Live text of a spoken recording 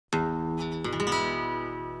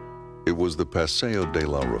It was the Paseo de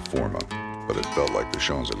la Reforma, but it felt like the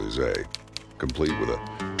Champs-Élysées, complete with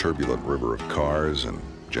a turbulent river of cars and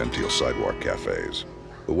genteel sidewalk cafes.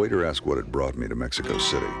 The waiter asked what had brought me to Mexico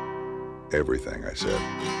City. Everything, I said.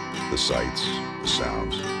 The sights, the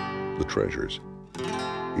sounds, the treasures.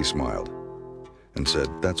 He smiled and said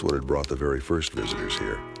that's what had brought the very first visitors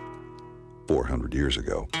here, 400 years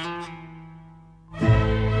ago.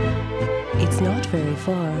 It's not very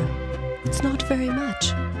far. It's not very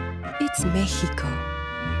much. It's Mexico.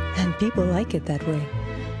 And people like it that way.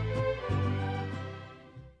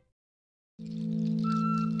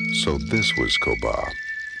 So this was Cobá,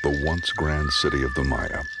 the once grand city of the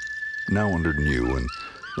Maya, now under new and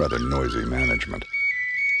rather noisy management.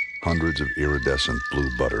 Hundreds of iridescent blue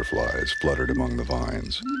butterflies fluttered among the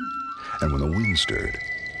vines, and when the wind stirred,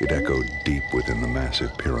 it echoed deep within the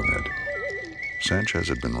massive pyramid. Sanchez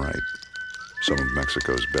had been right. Some of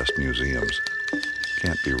Mexico's best museums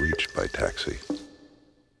can't be reached by taxi.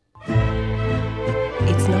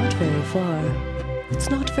 It's not very far. It's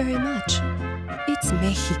not very much. It's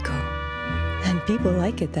Mexico. And people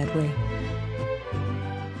like it that way.